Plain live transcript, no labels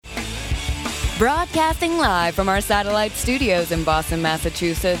Broadcasting live from our satellite studios in Boston,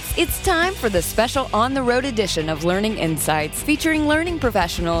 Massachusetts, it's time for the special on-the-road edition of Learning Insights, featuring learning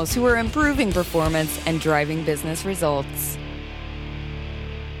professionals who are improving performance and driving business results.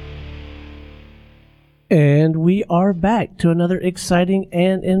 And we are back to another exciting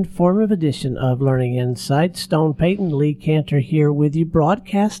and informative edition of Learning Insights. Stone Payton, Lee Cantor here with you,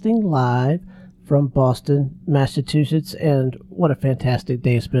 broadcasting live from Boston, Massachusetts. And what a fantastic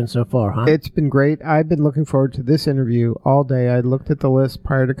day it's been so far, huh? It's been great. I've been looking forward to this interview all day. I looked at the list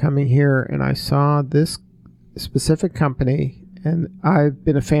prior to coming here, and I saw this specific company, and I've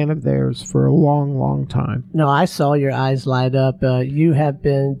been a fan of theirs for a long, long time. No, I saw your eyes light up. You have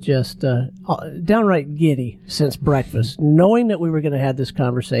been just downright giddy since breakfast, knowing that we were going to have this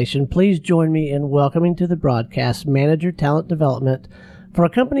conversation. Please join me in welcoming to the broadcast Manager Talent Development for a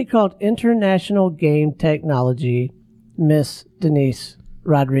company called International Game Technology, Miss Denise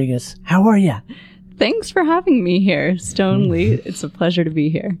Rodriguez. How are you? Thanks for having me here, Stone Lee. It's a pleasure to be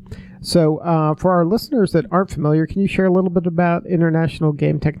here. So for our listeners that aren't familiar, can you share a little bit about International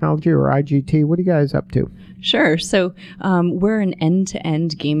Game Technology, or IGT? What are you guys up to? Sure. So we're an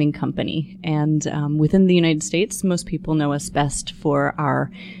end-to-end gaming company. And within the United States, most people know us best for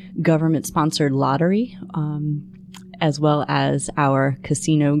our government-sponsored lottery, as well as our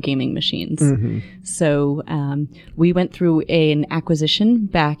casino gaming machines. Mm-hmm. So we went through an acquisition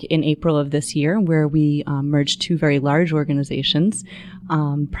back in April of this year where we merged two very large organizations,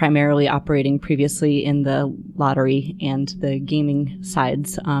 primarily operating previously in the lottery and the gaming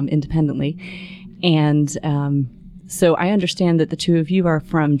sides independently. And so I understand that the two of you are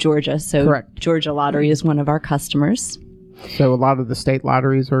from Georgia. So correct. Georgia Lottery is one of our customers. So a lot of the state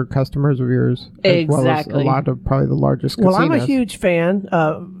lotteries are customers of yours, as well as a lot of probably the largest casinos. Well, I'm a huge fan.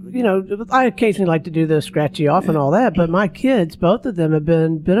 I occasionally like to do the scratchy off and all that, but my kids, both of them, have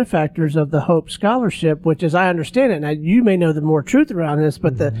been benefactors of the Hope Scholarship, which, as I understand it, now you may know the more truth around this,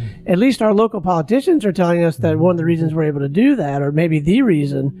 but at least our local politicians are telling us that one of the reasons we're able to do that, or maybe the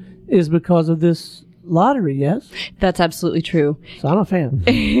reason, is because of this lottery, yes? That's absolutely true. So I'm a fan.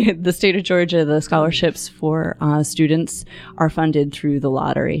 The state of Georgia, the scholarships for students are funded through the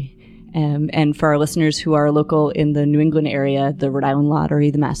lottery. And for our listeners who are local in the New England area, the Rhode Island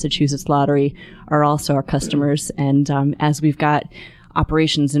Lottery, the Massachusetts Lottery are also our customers. And as we've got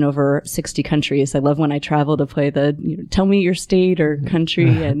operations in over 60 countries, I love when I travel to play tell me your state or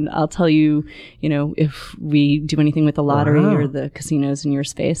country, and I'll tell you, if we do anything with the lottery or the casinos in your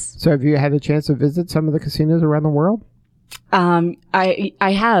space. So have you had a chance to visit some of the casinos around the world? I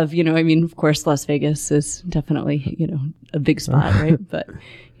have, of course, Las Vegas is definitely, a big spot, right? But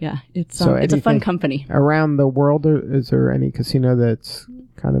yeah, it's a fun company. Around the world, is there any casino that's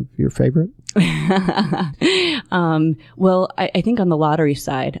kind of your favorite? Well, I think on the lottery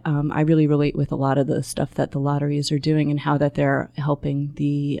side, I really relate with a lot of the stuff that the lotteries are doing and how that they're helping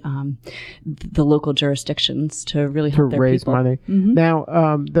the local jurisdictions to really help their raise people. Money. Mm-hmm.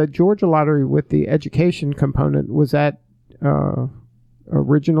 Now, the Georgia Lottery with the education component, was that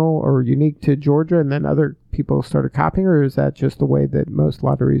original or unique to Georgia, and then other people started copying, or is that just the way that most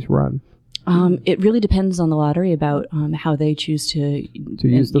lotteries run? It really depends on the lottery about how they choose to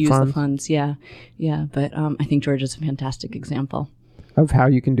use the funds. Yeah. But I think Georgia's a fantastic example of how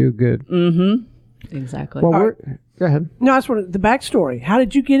you can do good. Mm-hmm. Exactly. Well, go ahead. No, I just wanted the backstory. How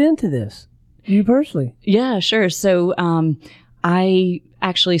did you get into this? You personally? Yeah, sure. So I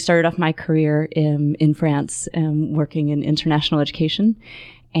actually started off my career in France, working in international education,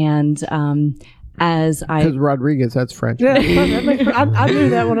 and because Rodriguez, that's French. Yeah, I knew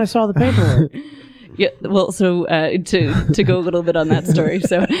that when I saw the paperwork. Yeah, well, so to go a little bit on that story,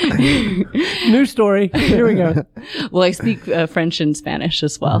 so new story. Here we go. Well, I speak French and Spanish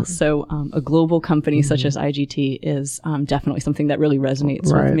as well, so a global company such as IGT is definitely something that really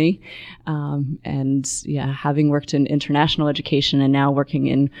resonates with me. And yeah, having worked in international education and now working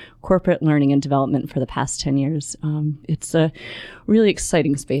in corporate learning and development for the past 10 years, it's a really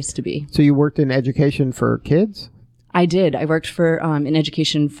exciting space to be. So you worked in education for kids? I did. I worked for in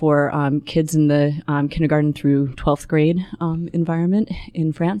education for kids in the kindergarten through 12th grade environment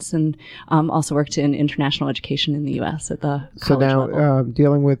in France, and also worked in international education in the U.S. at the college level.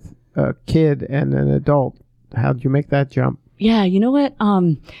 Dealing with a kid and an adult, how did you make that jump? Yeah, you know what?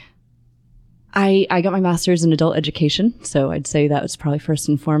 I got my master's in adult education, so I'd say that was probably first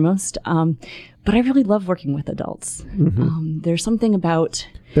and foremost. But I really love working with adults. Mm-hmm. There's something about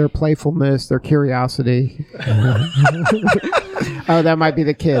their playfulness, their curiosity. Oh, that might be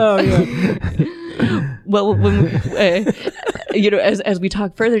the kid. Oh, yeah. Well, when as we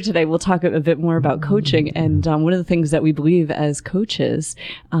talk further today, we'll talk a bit more about coaching. And one of the things that we believe as coaches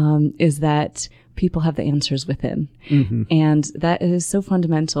is that people have the answers within. Mm-hmm. And that is so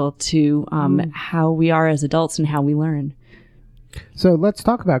fundamental to how we are as adults and how we learn. So let's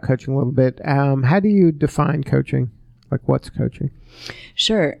talk about coaching a little bit. How do you define coaching? Like, what's coaching?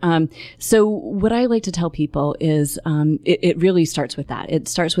 Sure. So what I like to tell people is it really starts with that. It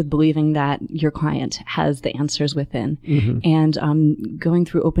starts with believing that your client has the answers within, mm-hmm. and going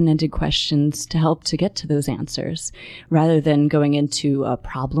through open-ended questions to help to get to those answers, rather than going into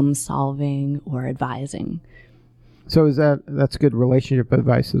problem solving or advising. So that's good relationship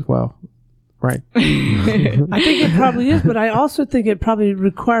advice as well. Right. I think it probably is, but I also think it probably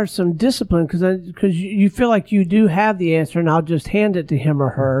requires some discipline because you feel like you do have the answer, and I'll just hand it to him or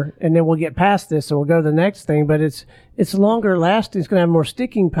her, and then we'll get past this and we'll go to the next thing. But it's longer lasting. It's going to have more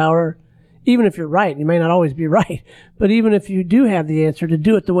sticking power, even if you're right. You may not always be right, but even if you do have the answer, to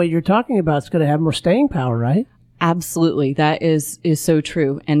do it the way you're talking about, it's going to have more staying power, right? Absolutely. That is so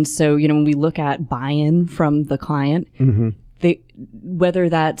true. And so, when we look at buy-in from the client, mm-hmm. Whether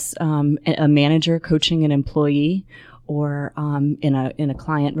that's a manager coaching an employee or in a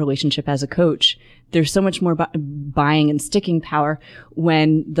client relationship as a coach, there's so much more buying and sticking power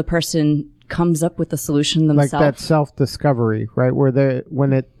when the person comes up with a solution themselves. Like that self-discovery, right? Where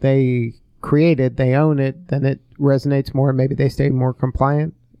they create it, they own it, then it resonates more. Maybe they stay more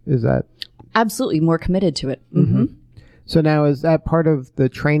compliant. Is that absolutely more committed to it? Mm-hmm. Mm-hmm. So now, is that part of the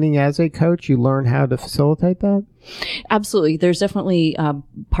training as a coach? You learn how to facilitate that? Absolutely. There's definitely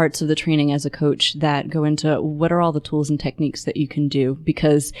parts of the training as a coach that go into what are all the tools and techniques that you can do.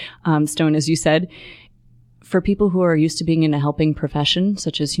 Because, Stone, as you said, for people who are used to being in a helping profession,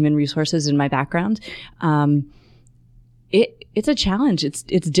 such as human resources in my background, it's a challenge.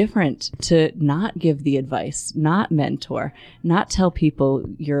 It's different to not give the advice, not mentor, not tell people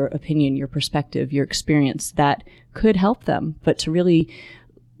your opinion, your perspective, your experience that could help them, but to really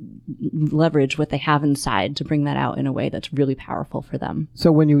leverage what they have inside to bring that out in a way that's really powerful for them.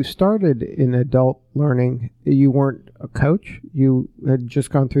 So when you started in adult learning, you weren't a coach? You had just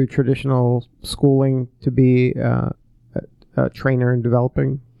gone through traditional schooling to be a trainer in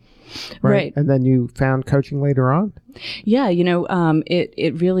developing? Right. And then you found coaching later on? Yeah,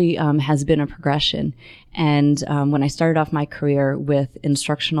 it really has been a progression. And when I started off my career with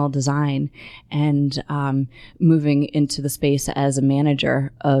instructional design and moving into the space as a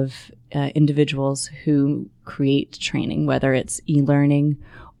manager of individuals who create training, whether it's e-learning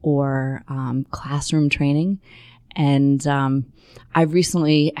or classroom training. And I've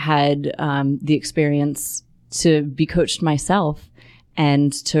recently had the experience to be coached myself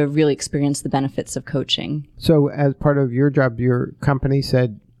and to really experience the benefits of coaching. So as part of your job, your company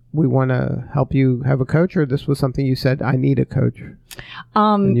said, we want to help you have a coach, or this was something you said, I need a coach?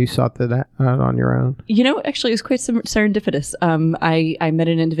 And you sought that out on your own? Actually, it was quite serendipitous. I met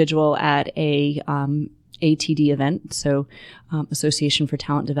an individual at a ATD event, so Association for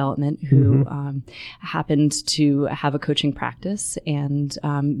Talent Development, who happened to have a coaching practice, and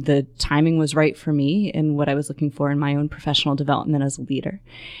the timing was right for me and what I was looking for in my own professional development as a leader.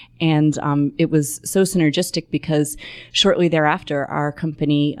 And it was so synergistic because shortly thereafter, our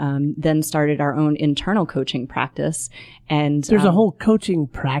company then started our own internal coaching practice. And there's a whole coaching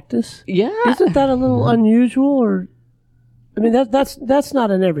practice? Yeah. Isn't that a little unusual? Or I mean, that's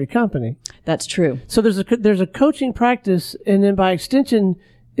not in every company. That's true. So there's a coaching practice, and then by extension,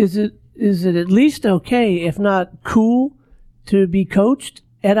 is it at least okay, if not cool, to be coached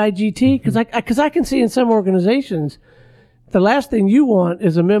at IGT? Because I can see in some organizations, the last thing you want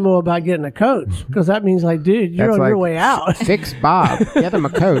is a memo about getting a coach, because that means like, dude, you're on your way out. Fix Bob, get him a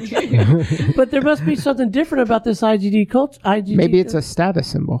coach. But there must be something different about this IGT coach. Maybe it's a status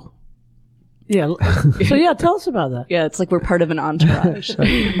symbol. Yeah. So yeah, tell us about that. Yeah, it's like we're part of an entourage.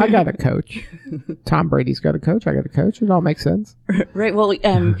 I got a coach. Tom Brady's got a coach. I got a coach. It all makes sense. Right. Well,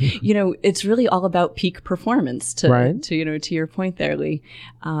 it's really all about peak performance to your point there, Lee.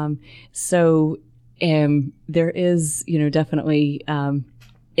 So there is, definitely,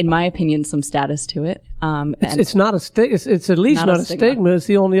 in my opinion, some status to it. It's not a stigma. It's at least not a stigma. It's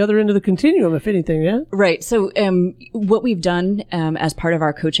the only other end of the continuum, if anything. Yeah. Right. So, what we've done as part of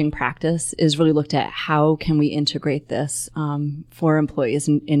our coaching practice is really looked at how can we integrate this for employees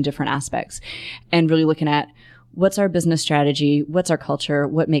in different aspects, and really looking at what's our business strategy, what's our culture,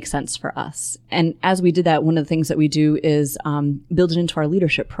 what makes sense for us. And as we did that, one of the things that we do is build it into our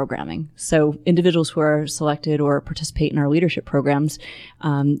leadership programming. So individuals who are selected or participate in our leadership programs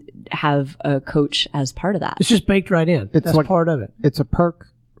have a coach as part of that. It's just baked right in. That's like part of it. It's a perk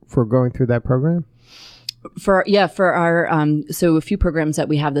for going through that program? For our so a few programs that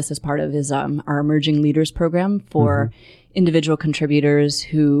we have this as part of is our Emerging Leaders program for individual contributors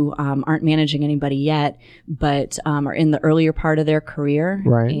who aren't managing anybody yet, but are in the earlier part of their career,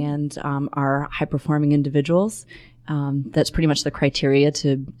 Right. and are high performing individuals. That's pretty much the criteria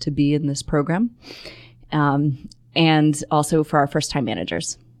to be in this program, and also for our first time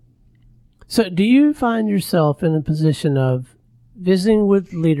managers. So do you find yourself in a position of visiting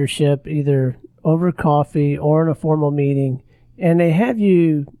with leadership, either over coffee or in a formal meeting, and they have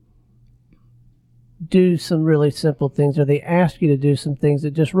you do some really simple things, or they ask you to do some things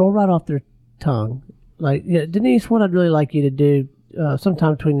that just roll right off their tongue? Like, Denise, what I'd really like you to do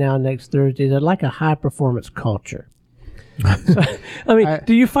sometime between now and next Thursday is I'd like a high performance culture. So, I mean,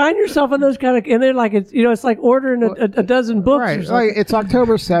 do you find yourself in those kind of, and they're like, it's like ordering a dozen books Right. or something. Like it's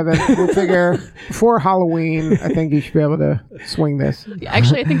October 7th. We'll figure before Halloween, I think you should be able to swing this.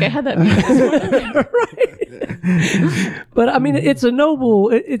 Actually, I think I had that meeting. But I mean, it's a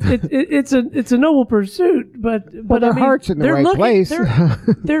noble, it's a noble pursuit. But their I mean, heart's in the they're right looking, place.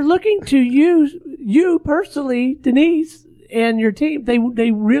 They're looking to you personally, Denise, and your team.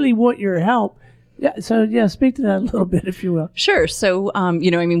 They really want your help. Yeah. So speak to that a little bit, if you will. Sure. So,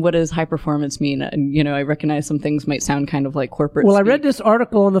 what does high performance mean? And, I recognize some things might sound kind of like corporate. Well, speak. I read this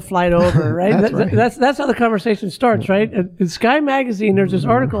article on the flight over, right? That's That's how the conversation starts, right? In Sky Magazine, there's this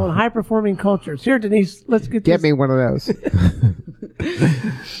article on high performing cultures. Here, Denise, let's get me one of those.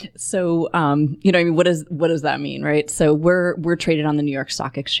 So, what does that mean, right? So we're traded on the New York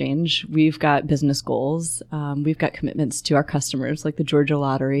Stock Exchange. We've got business goals. We've got commitments to our customers, like the Georgia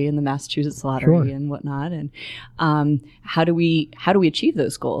Lottery and the Massachusetts Lottery and whatnot. And how do we achieve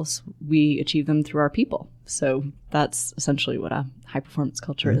those goals? We achieve them through our people. So that's essentially what a high performance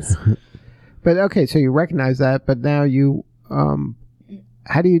culture is. But okay, so you recognize that, but now you,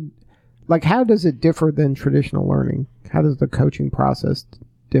 how does it differ than traditional learning? How does the coaching process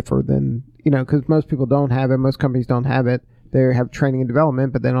differ than, because most people don't have it, most companies don't have it. They have training and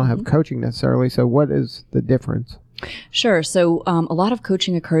development, but they don't have coaching necessarily. So what is the difference? Sure. So a lot of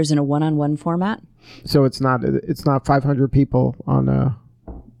coaching occurs in a one-on-one format. So it's not 500 people on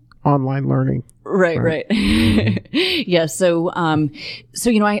online learning. Right. Yeah. So, I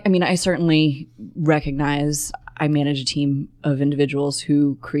certainly recognize I manage a team of individuals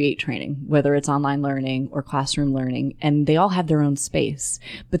who create training, whether it's online learning or classroom learning, and they all have their own space.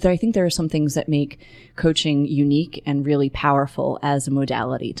 But I think there are some things that make coaching unique and really powerful as a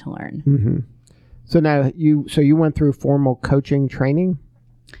modality to learn. Mm-hmm. So now you went through formal coaching training?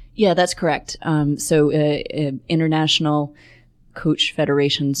 Yeah, that's correct. International Coach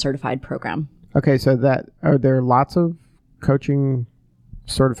Federation certified program. Okay, so are there lots of coaching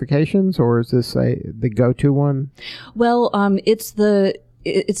certifications, or is this the go-to one? Well, it's the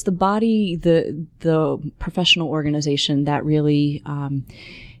body, the professional organization that really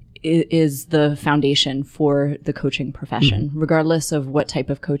is the foundation for the coaching profession, regardless of what type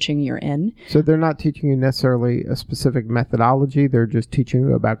of coaching you're in. So they're not teaching you necessarily a specific methodology; they're just teaching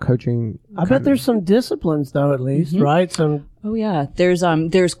you about coaching. I bet there's some disciplines, though, at least, right? Some. Oh yeah, there's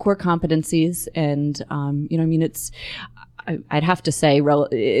core competencies, and it's. I'd have to say,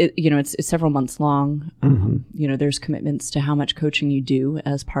 it's several months long. There's commitments to how much coaching you do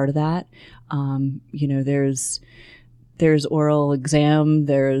as part of that. There's oral exam.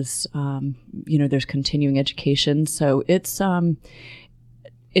 There's continuing education. So it's, in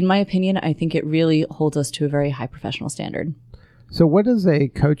my opinion, I think it really holds us to a very high professional standard. So what is a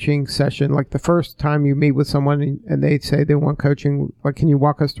coaching session? Like the first time you meet with someone and they say they want coaching, like, can you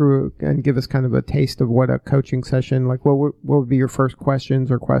walk us through and give us kind of a taste of what a coaching session, like what would be your first questions?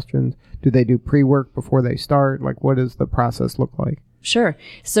 Do they do pre-work before they start? Like, what does the process look like? Sure.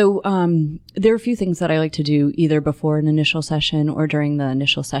 So there are a few things that I like to do either before an initial session or during the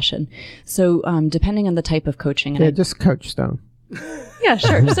initial session. So depending on the type of coaching. Just Coach Stone. Yeah,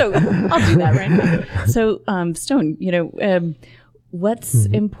 sure. So I'll do that right now. So Stone, what's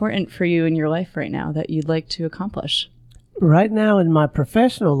important for you in your life right now that you'd like to accomplish? Right now in my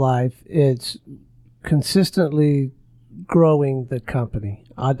professional life, it's consistently growing the company.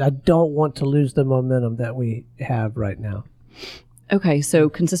 I don't want to lose the momentum that we have right now. Okay, so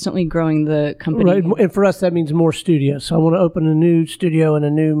consistently growing the company. Right, and for us, that means more studios. So I want to open a new studio in a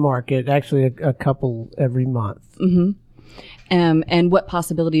new market, actually a couple every month. Mm-hmm. And what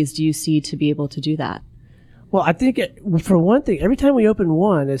possibilities do you see to be able to do that? Well, I think, for one thing, every time we open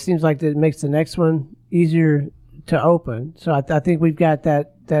one, it seems like it makes the next one easier to open. So I think we've got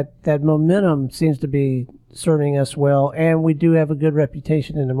that momentum seems to be serving us well, and we do have a good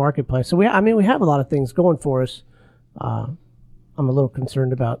reputation in the marketplace. So we have a lot of things going for us. I'm a little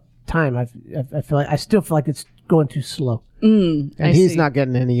concerned about time. I still feel like it's going too slow. And he's not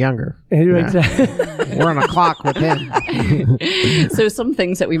getting any younger. Exactly. We're on a clock with him. So some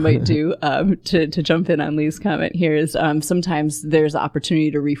things that we might do to jump in on Lee's comment here is sometimes there's opportunity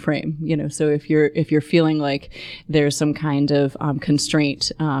to reframe. So if you're feeling like there's some kind of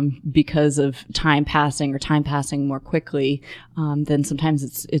constraint because of time passing more quickly, then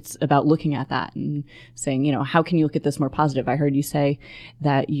sometimes it's about looking at that and saying, how can you look at this more positive? I heard you say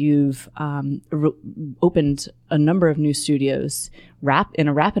that you've opened a number of new studios in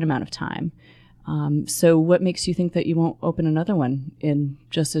a rapid amount of time. So what makes you think that you won't open another one in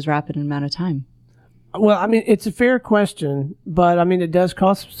just as rapid an amount of time? Well, I mean, it's a fair question, but I mean, it does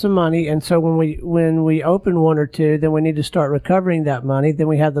cost some money. And so when we open one or two, then we need to start recovering that money. Then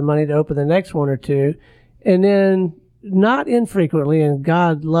we have the money to open the next one or two. And then not infrequently, and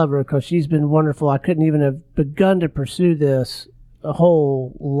God love her because she's been wonderful. I couldn't even have begun to pursue this a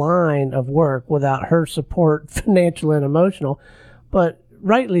whole line of work without her support, financial and emotional. But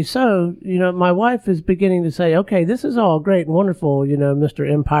rightly so, my wife is beginning to say, okay, this is all great and wonderful, Mr.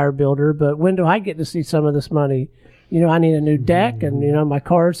 Empire Builder, but when do I get to see some of this money? I need a new deck, and, my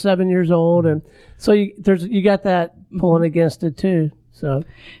car is 7 years old. And so you got that pulling against it too. So,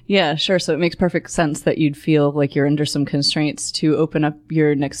 yeah, sure. So it makes perfect sense that you'd feel like you're under some constraints to open up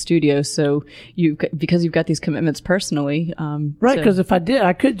your next studio. So because you've got these commitments personally. Right. Because if I did,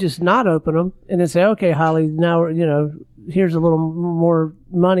 I could just not open them and then say, okay, Holly, now, here's a little more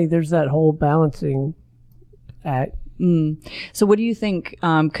money. There's that whole balancing act. So what do you think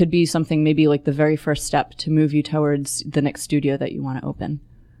could be something maybe like the very first step to move you towards the next studio that you want to open?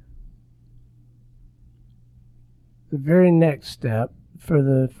 The very next step for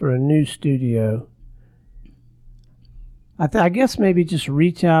a new studio, I guess maybe just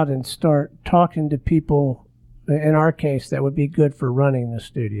reach out and start talking to people, in our case, that would be good for running the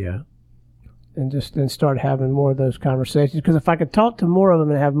studio. And start having more of those conversations. Because if I could talk to more of them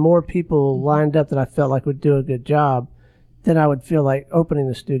and have more people lined up that I felt like would do a good job, then I would feel like opening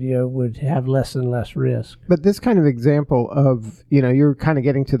the studio would have less and less risk. But this kind of example of, you're kind of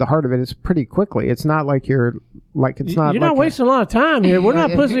getting to the heart of it is pretty quickly. It's not like you're not wasting a lot of time here. We're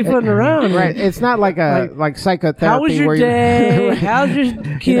not pussyfooting around. Right. It's not like like psychotherapy. How was your day? How's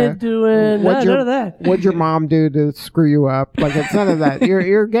your kid doing? None of that. What'd your mom do to screw you up? Like, it's none of that.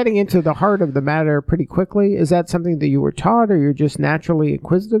 You're getting into the heart of the matter pretty quickly. Is that something that you were taught, or you're just naturally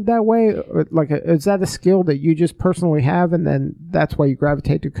inquisitive that way? Or is that a skill that you just personally have, and then that's why you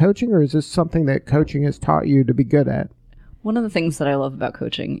gravitate to coaching, or is this something that coaching has taught you to be good at? One of the things that I love about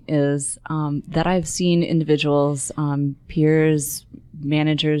coaching is that I've seen individuals, peers,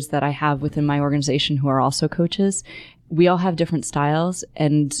 managers that I have within my organization who are also coaches. We all have different styles,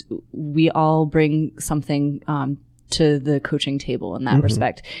 and we all bring something to the coaching table in that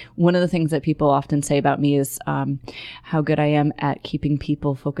respect. One of the things that people often say about me is how good I am at keeping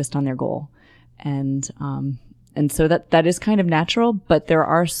people focused on their goal. And so that is kind of natural, but there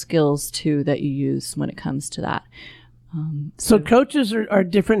are skills too that you use when it comes to that. So coaches are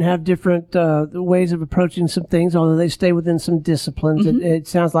different, have different ways of approaching some things, although they stay within some disciplines. It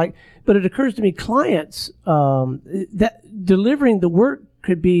sounds like, but it occurs to me, clients that delivering the work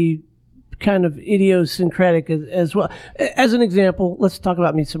could be kind of idiosyncratic as well. As an example, let's talk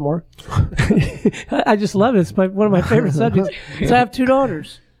about me some more. I just love it. It's one of my favorite subjects. So I have 2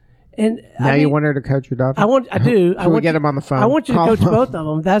 daughters. And now you want her to coach your daughter? I do. Should we get them on the phone? I want you to coach both of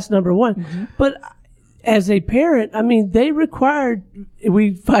them. That's number one. But as a parent,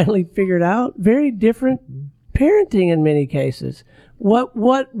 we finally figured out very different parenting in many cases.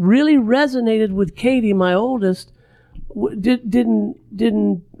 What really resonated with Katie, my oldest,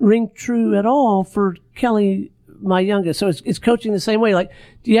 didn't ring true at all for Kelly, my youngest. So it's coaching the same way. Like,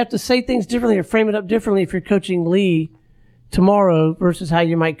 do you have to say things differently or frame it up differently if you're coaching Lee tomorrow versus how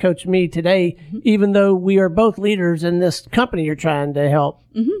you might coach me today, even though we are both leaders in this company you're trying to help?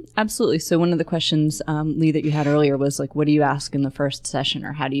 Absolutely. So one of the questions, Lee, that you had earlier was like, what do you ask in the first session,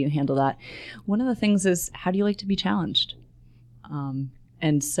 or how do you handle that? One of the things is, how do you like to be challenged?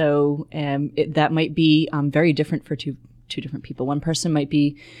 And so that might be very different for two different people. One person might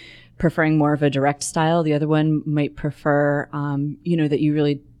be preferring more of a direct style. The other one might prefer, that you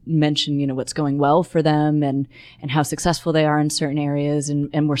really mention, what's going well for them and how successful they are in certain areas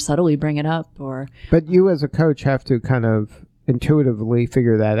and more subtly bring it up. But you as a coach have to kind of intuitively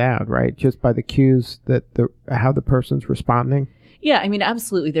figure that out, right? Just by the cues that how the person's responding. Yeah, I mean,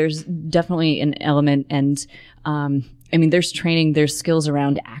 absolutely. There's definitely an element, and I mean, there's training, there's skills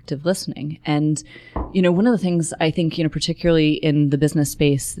around active listening. And, one of the things I think, particularly in the business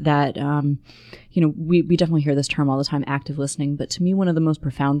space that, we definitely hear this term all the time, active listening. But to me, one of the most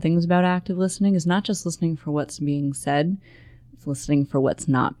profound things about active listening is not just listening for what's being said, it's listening for what's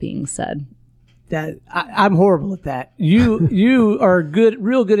not being said. That I'm horrible at that. You are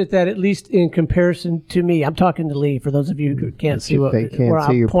real good at that, at least in comparison to me. I'm talking to Lee. For those of you who can't see where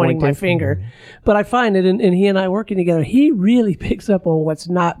I'm pointing my finger, but I find it, and he and I working together, he really picks up on what's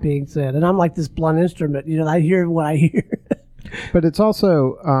not being said, and I'm like this blunt instrument. I hear what I hear. But it's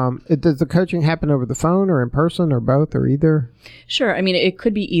also, does the coaching happen over the phone or in person or both or either? Sure. I mean, it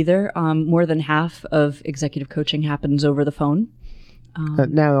could be either. More than half of executive coaching happens over the phone.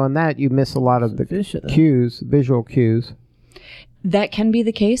 Now, on that, you miss a lot of the visual cues. That can be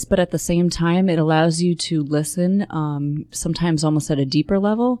the case, but at the same time, it allows you to listen, sometimes almost at a deeper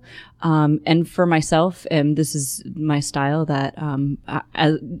level. And for myself, and this is my style, that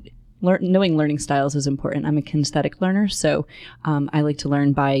knowing learning styles is important. I'm a kinesthetic learner, so I like to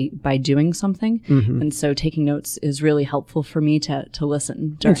learn by doing something. Mm-hmm. And so taking notes is really helpful for me to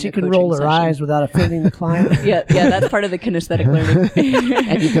listen during and she can roll her eyes without offending the client. yeah, that's part of the kinesthetic learning.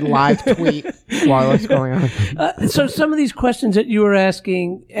 And you can live tweet while it's going on. So some of these questions that you were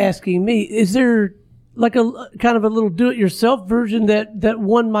asking me, is there like a kind of a little do-it-yourself version that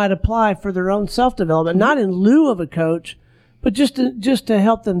one might apply for their own self-development, not in lieu of a coach, but just to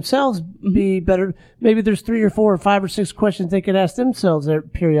help themselves be better? Maybe there's 3 or 4 or 5 or 6 questions they could ask themselves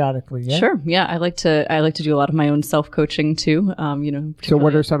periodically. Yeah? Sure. Yeah, I like to do a lot of my own self coaching too. So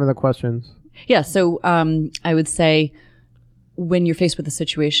what are some of the questions? Yeah. So I would say, when you're faced with a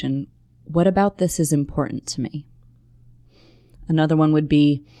situation, what about this is important to me? Another one would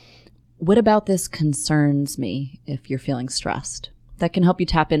be, what about this concerns me? If you're feeling stressed. That can help you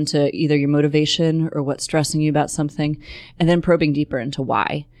tap into either your motivation or what's stressing you about something, and then probing deeper into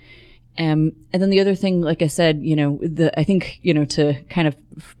why. And then the other thing, like I said, I think, to kind of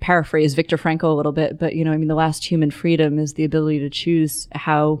paraphrase Viktor Frankl a little bit, but, the last human freedom is the ability to choose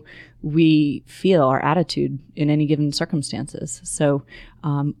how we feel, our attitude in any given circumstances. So,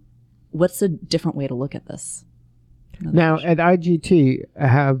 what's a different way to look at this? Now, at IGT,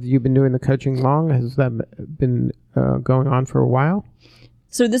 have you been doing the coaching long? Has that been going on for a while?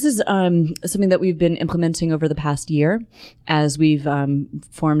 So this is something that we've been implementing over the past year, as we've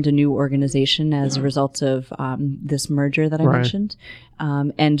formed a new organization as a result of this merger that I mentioned.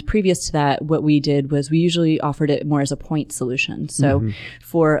 And previous to that, what we did was we usually offered it more as a point solution. So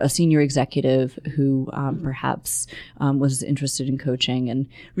for a senior executive who perhaps was interested in coaching and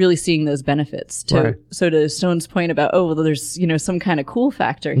really seeing those benefits. So to Stone's point about, there's, some kind of cool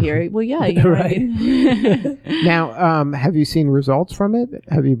factor here. Well, yeah. Right. Now, have you seen results from it?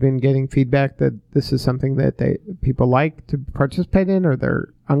 Have you been getting feedback that this is something that people like to participate in, or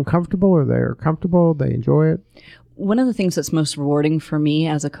they're uncomfortable, or they're comfortable, they enjoy it? One of the things that's most rewarding for me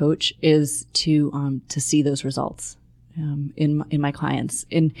as a coach is to see those results in my clients.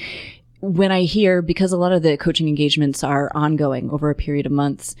 And when I hear, because a lot of the coaching engagements are ongoing over a period of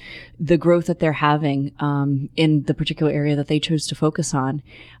months, the growth that they're having in the particular area that they chose to focus on,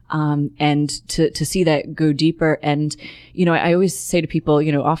 and to see that go deeper. And, I always say to people,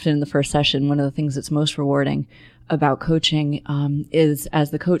 often in the first session, one of the things that's most rewarding about coaching is,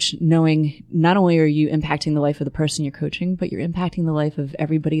 as the coach, knowing not only are you impacting the life of the person you're coaching, but you're impacting the life of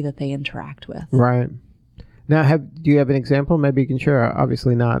everybody that they interact with. Right. Now, do you have an example? Maybe you can share,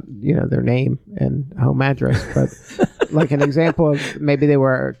 obviously not, their name and home address, but like an example of maybe they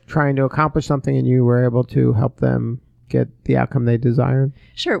were trying to accomplish something and you were able to help them get the outcome they desired?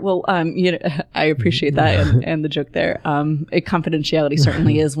 Sure. Well, I appreciate that and the joke there. Confidentiality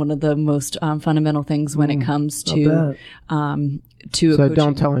certainly is one of the most fundamental things when it comes to so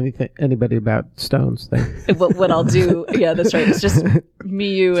don't tell anybody about Stone's thing. What I'll do, yeah, that's right. It's just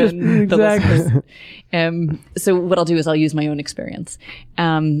me, you, and the listeners. So what I'll do is I'll use my own experience.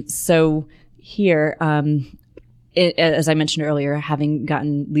 So here, as I mentioned earlier, having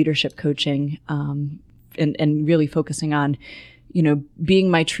gotten leadership coaching, and really focusing on,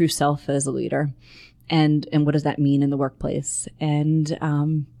 being my true self as a leader, and what does that mean in the workplace? And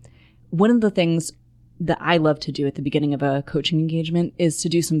one of the things that I love to do at the beginning of a coaching engagement is to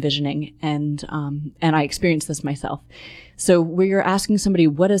do some visioning, and I experienced this myself. So where you're asking somebody,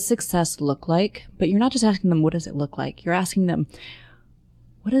 what does success look like? But you're not just asking them, what does it look like? You're asking them,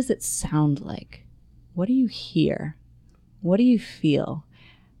 what does it sound like? What do you hear? What do you feel?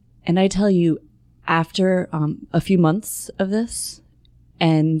 And I tell you, after a few months of this,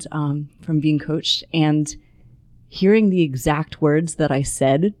 and from being coached and hearing the exact words that I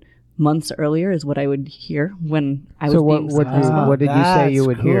said months earlier is what I would hear when I was So being what did you say you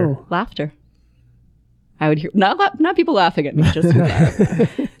would hear? Laughter. I would hear not people laughing at me, just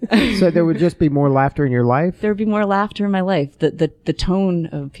So there would just be more laughter in your life? there would be more laughter in my life. The tone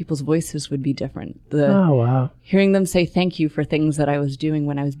of people's voices would be different. Oh, wow. Hearing them say thank you for things that I was doing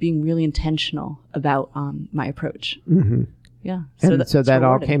when I was being really intentional about my approach. Mm-hmm. Yeah. So it's that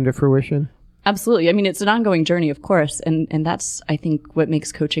all rewarding. came to fruition? Absolutely. I mean, it's an ongoing journey, of course, and that's, I think, what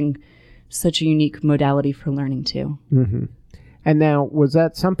makes coaching such a unique modality for learning too. Mm-hmm. And now, was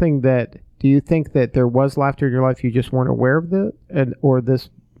that something that, do you think that there was laughter in your life, you just weren't aware of it, or this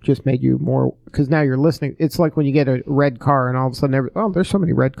just made you more, because now you're listening. It's like when you get a red car and all of a sudden, there's so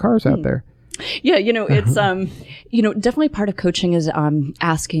many red cars out there. Yeah, it's, definitely part of coaching is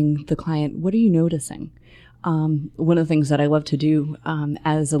asking the client, what are you noticing? One of the things that I love to do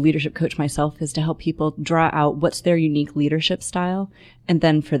as a leadership coach myself is to help people draw out what's their unique leadership style, and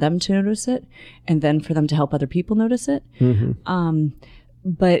then for them to notice it, and then for them to help other people notice it. Mm-hmm.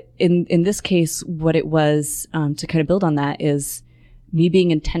 But in this case, what it was to kind of build on that is me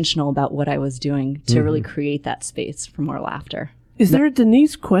being intentional about what I was doing to really create that space for more laughter. Is there a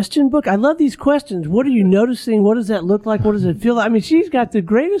Denise question book? I love these questions. What are you noticing? What does that look like? What does it feel like? I mean, she's got the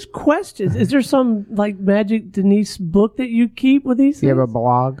greatest questions. Is there some like magic Denise book that you keep with these things? You have a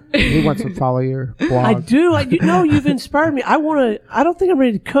blog? He wants to follow your blog. I do. You've inspired me. I don't think I'm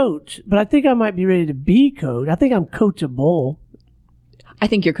ready to coach, but I think I might be ready to be coach. I think I'm coachable. I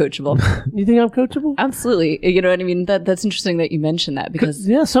think you're coachable. You think I'm coachable? Absolutely. You know what I mean? That's interesting that you mentioned that because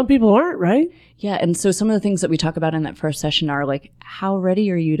Yeah, some people aren't, right? yeah. And so some of the things that we talk about in that first session are like, how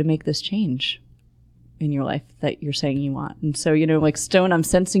ready are you to make this change in your life that you're saying you want? And so, like Stone, I'm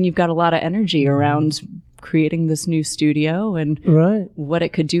sensing you've got a lot of energy around creating this new studio and Right. what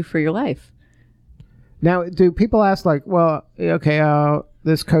it could do for your life. Now, do people ask like, well, okay,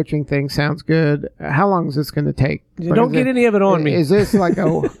 this coaching thing sounds good. How long is this going to take? Like, Don't get any of it on me. Is this like,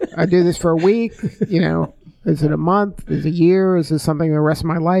 I do this for a week? Is it a month? Is it a year? Is this something the rest of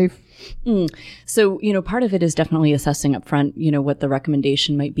my life? So, part of it is definitely assessing up front, what the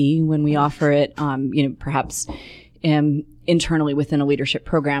recommendation might be when we offer it, perhaps internally within a leadership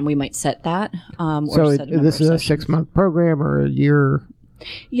program, we might set that. So this is a 6-month program or a year?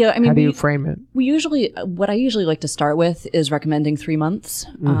 Yeah, I mean, how do you frame it? What I usually like to start with is recommending 3 months.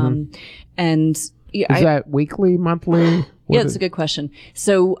 And Is that weekly, monthly? Yeah, it's a good question.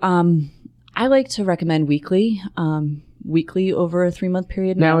 So, I like to recommend weekly over a 3-month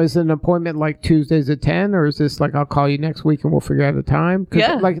period. Now, is an appointment like Tuesdays at 10, or is this like I'll call you next week and we'll figure out a time?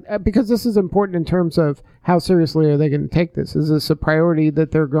 Yeah. Because this is important in terms of how seriously are they going to take this? Is this a priority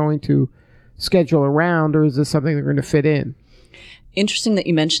that they're going to schedule around, or is this something they're going to fit in? Interesting that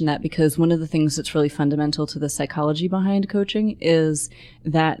you mentioned that, because one of the things that's really fundamental to the psychology behind coaching is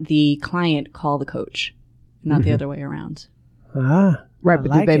that the client call the coach, not the other way around. Ah. Right, I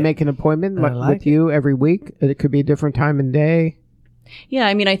but like did they it. make an appointment like with you every week? It could be a different time and day. Yeah,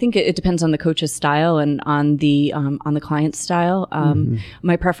 I mean, I think it depends on the coach's style and on the client's style.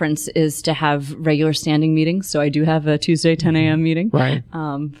 My preference is to have regular standing meetings, so I do have a Tuesday 10 a.m. meeting, Right.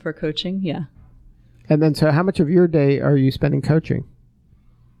 For coaching. Yeah, And then, so how much of your day are you spending coaching?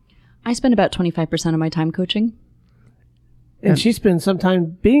 I spend about 25% of my time coaching And she spends some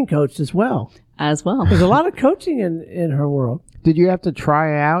time being coached as well. as well. There's a lot of coaching in her world. Did you have to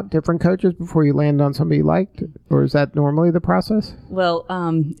try out different coaches before you land on somebody you liked, or is that normally the process? Well,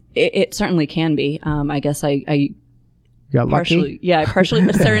 it certainly can be. I guess I You got partially, lucky? partially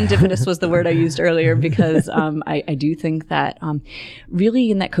serendipitous was the word I used earlier, because I do think that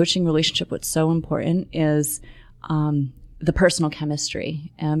really in that coaching relationship, what's so important is the personal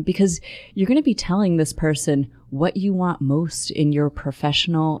chemistry, because you're going to be telling this person what you want most in your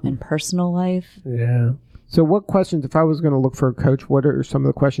professional and personal life. Yeah. So what questions, if I was going to look for a coach, what are some of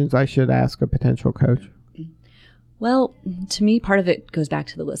the questions I should ask a potential coach? Well, to me, part of it goes back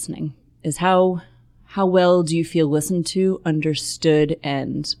to the listening. Is how well do you feel listened to, understood,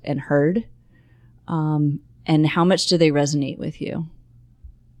 and heard? And how much do they resonate with you?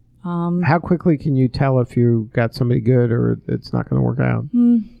 How quickly can you tell if you got somebody good or it's not going to work out?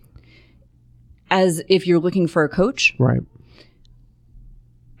 As if you're looking for a coach, Right.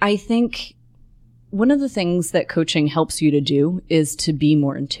 I think one of the things that coaching helps you to do is to be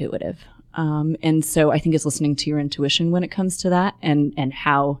more intuitive. And so I think it's listening to your intuition when it comes to that and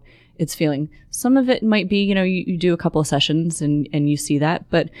how it's feeling. Some of it might be, you do a couple of sessions and you see that,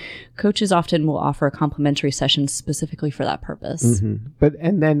 but coaches often will offer a complimentary session specifically for that purpose. But,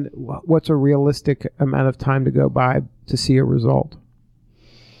 and then what's a realistic amount of time to go by to see a result?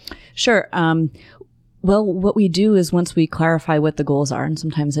 Sure. Well, what we do is once we clarify what the goals are, and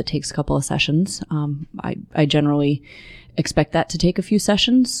sometimes it takes a couple of sessions, I generally expect that to take a few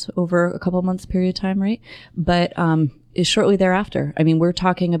sessions over a couple of months period of time, right? But is shortly thereafter. I mean, we're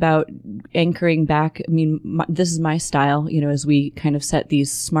talking about anchoring back. I mean, this is my style, as we kind of set these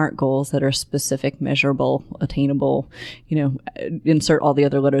SMART goals that are specific, measurable, attainable, insert all the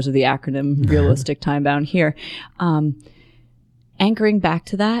other letters of the acronym, realistic, time bound here. Anchoring back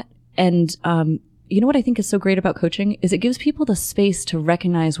to that. And, what I think is so great about coaching is it gives people the space to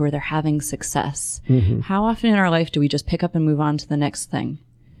recognize where they're having success. Mm-hmm. How often in our life do we just pick up and move on to the next thing?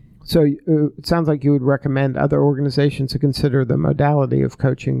 So it sounds like you would recommend other organizations to consider the modality of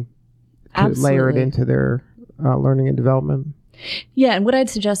coaching to layer it into their learning and development. Yeah, and what I'd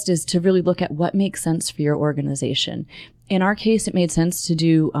suggest is to really look at what makes sense for your organization. In our case, it made sense to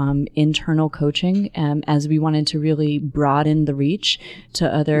do internal coaching as we wanted to really broaden the reach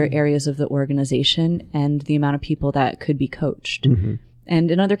to other areas of the organization and the amount of people that could be coached. Mm-hmm.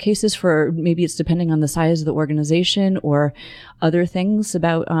 And in other cases, for maybe it's depending on the size of the organization or other things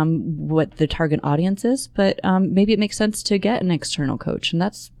about what the target audience is, but maybe it makes sense to get an external coach, and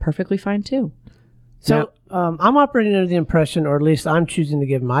that's perfectly fine too. So I'm operating under the impression, or at least I'm choosing to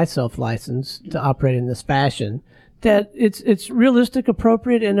give myself license to operate in this fashion, that it's realistic,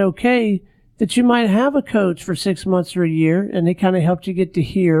 appropriate, and okay that you might have a coach for 6 months or a year, and they kind of helped you get to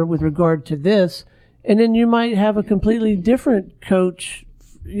here with regard to this. And then you might have a completely different coach.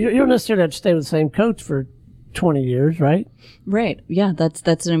 You don't necessarily have to stay with the same coach for 20 years, right? Right. Yeah,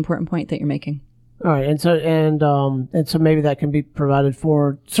 that's an important point that you're making. All right. And so maybe that can be provided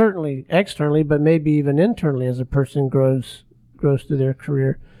for certainly externally, but maybe even internally as a person grows through their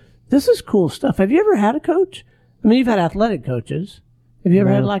career. This is cool stuff. Have you ever had a coach? I mean, you've had athletic coaches. Have you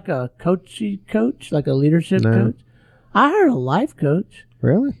ever had like a coach, like a leadership coach? I hired a life coach.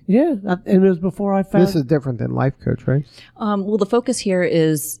 Really? Yeah, and it was before I found. This is different than life coach, right? Well, the focus here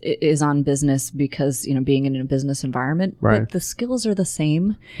is on business because being in a business environment, right. But the skills are the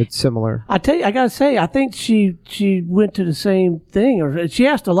same. It's similar. I tell you, I gotta say, I think she went to the same thing, or she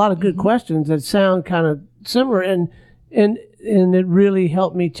asked a lot of good questions that sound kind of similar, and it really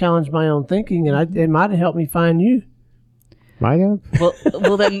helped me challenge my own thinking, and it might have helped me find you. Might have.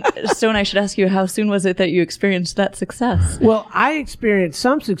 Well, then, Stone, I should ask you, how soon was it that you experienced that success? Well, I experienced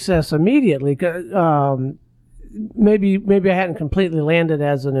some success immediately. Maybe I hadn't completely landed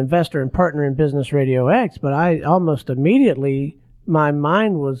as an investor and partner in Business Radio X, but I almost immediately, my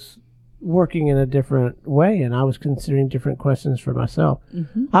mind was working in a different way, and I was considering different questions for myself.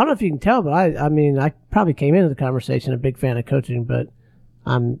 Mm-hmm. I don't know if you can tell, but I probably came into the conversation a big fan of coaching, but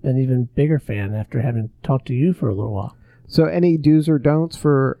I'm an even bigger fan after having talked to you for a little while. So any do's or don'ts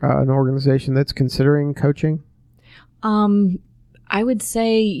for an organization that's considering coaching? I would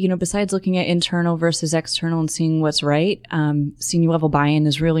say, besides looking at internal versus external and seeing what's right, senior level buy-in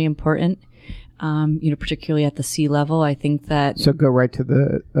is really important. Particularly at the C level, I think that. So go right to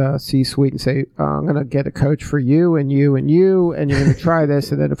the C-suite and say, I'm going to get a coach for you and you and you, and you're going to try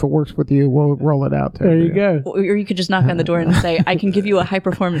this, and then if it works with you, we'll roll it out. There you go. Or you could just knock on the door and say, I can give you a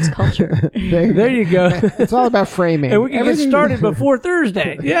high-performance culture. There you go. It's all about framing. And we can get started before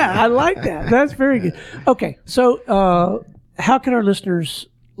Thursday. Yeah, I like that. That's very good. Okay, so how can our listeners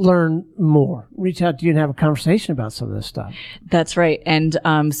learn more? Reach out to you and have a conversation about some of this stuff. That's right. And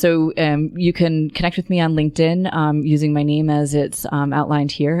so you can connect with me on LinkedIn using my name as it's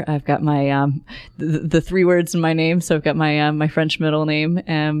outlined here. I've got my the 3 words in my name. So I've got my French middle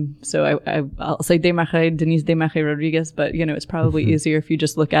name. So I'll say Denise Desmarais Rodriguez, but it's probably easier if you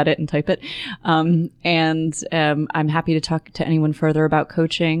just look at it and type it. And I'm happy to talk to anyone further about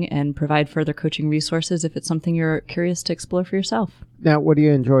coaching and provide further coaching resources if it's something you're curious to explore for yourself. Now, what do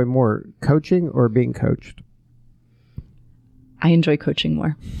you enjoy more, coaching or being coached? I enjoy coaching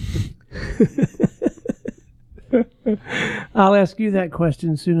more. I'll ask you that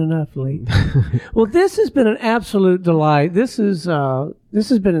question soon enough, Lee. Well, this has been an absolute delight. This has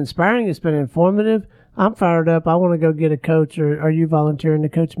been inspiring. It's been informative. I'm fired up. I want to go get a coach. Or are you volunteering to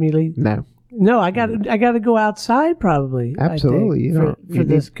coach me, Lee? No, I got to go outside probably. Absolutely, for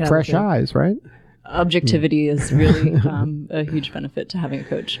this kind fresh of thing. Eyes, right? Objectivity is really a huge benefit to having a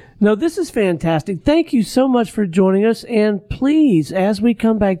coach. No, this is fantastic. Thank you so much for joining us. And please, as we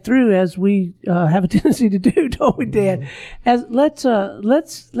come back through, as we have a tendency to do, don't we, Dan? Let's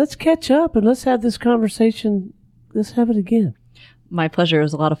catch up and let's have this conversation. Let's have it again. My pleasure. It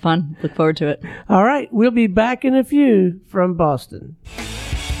was a lot of fun. Look forward to it. All right. We'll be back in a few from Boston.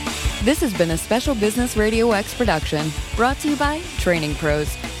 This has been a Special Business Radio X production, brought to you by Training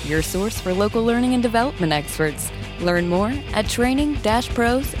Pros, your source for local learning and development experts. Learn more at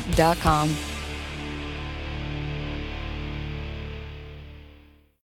training-pros.com.